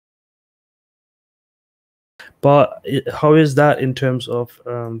But how is that in terms of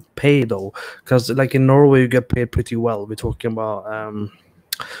pay though? Because like in Norway, you get paid pretty well. We're talking about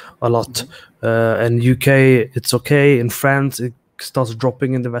a lot. In UK, it's okay. In France, it starts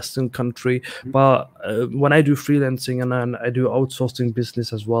dropping in the Western country. But when I do freelancing and then I do outsourcing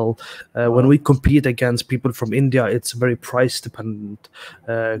business as well, when we compete against people from India, it's very price dependent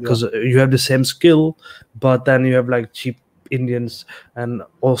because you have the same skill, but then you have like cheap Indians, and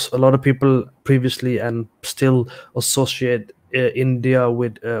also a lot of people previously and still associate India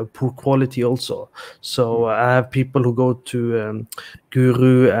with poor quality also. So I have people who go to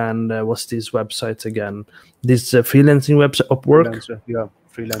Guru and what's these websites again? This freelancing website, Upwork. Freelancer,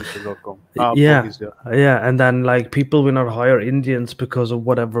 freelancer.com. Yeah, Upwork is there. yeah, and then like people will not hire Indians because of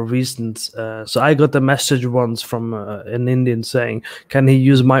whatever reasons. So I got a message once from an Indian saying, "Can he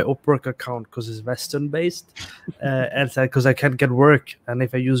use my Upwork account because it's Western based?" And said, "Because I can't get work, and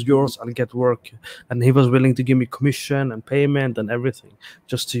if I use yours, I'll get work." And he was willing to give me commission and payment and everything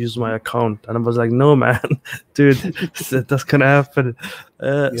just to use my account. And I was like, "No, man, dude, that's gonna happen."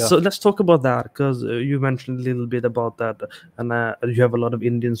 So let's talk about that because you mentioned a little bit about that, and you have a lot of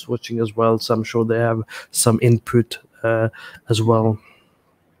Indians watching as well, so I'm sure they have some input as well.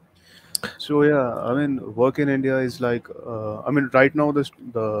 So yeah, I mean, work in India is like, I mean, right now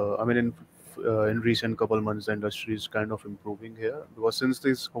I mean, in recent couple months, the industry is kind of improving here because since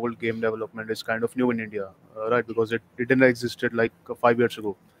this whole game development is kind of new in India, right? Because it didn't existed like 5 years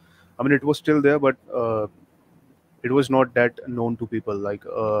ago. I mean, it was still there, but it was not that known to people. Like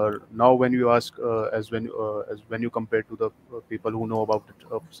now, when you ask, as when you compare to the people who know about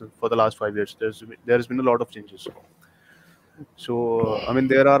it for the last 5 years, there's been a lot of changes. So I mean,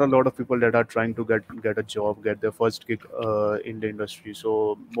 there are a lot of people that are trying to get a job, get their first gig in the industry.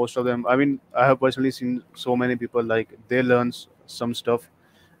 So most of them, I mean, I have personally seen so many people like they learn some stuff.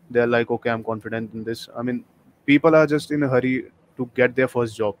 They're like, okay, I'm confident in this. I mean, people are just in a hurry to get their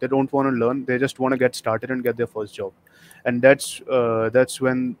first job. They don't want to learn. They just want to get started and get their first job, and that's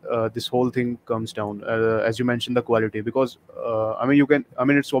when this whole thing comes down. As you mentioned, the quality, because I mean, you can. I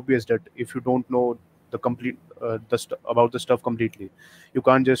mean, it's obvious that if you don't know the complete about the stuff completely, you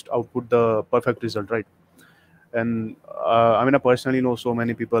can't just output the perfect result, right? And I mean, I personally know so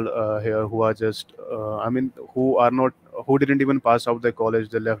many people here who are just I mean, who didn't even pass out their college.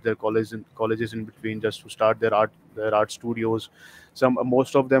 They left their colleges in between just to start their art studios.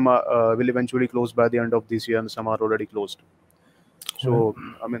 Most of them will eventually close by the end of this year, and some are already closed. So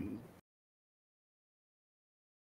I mean,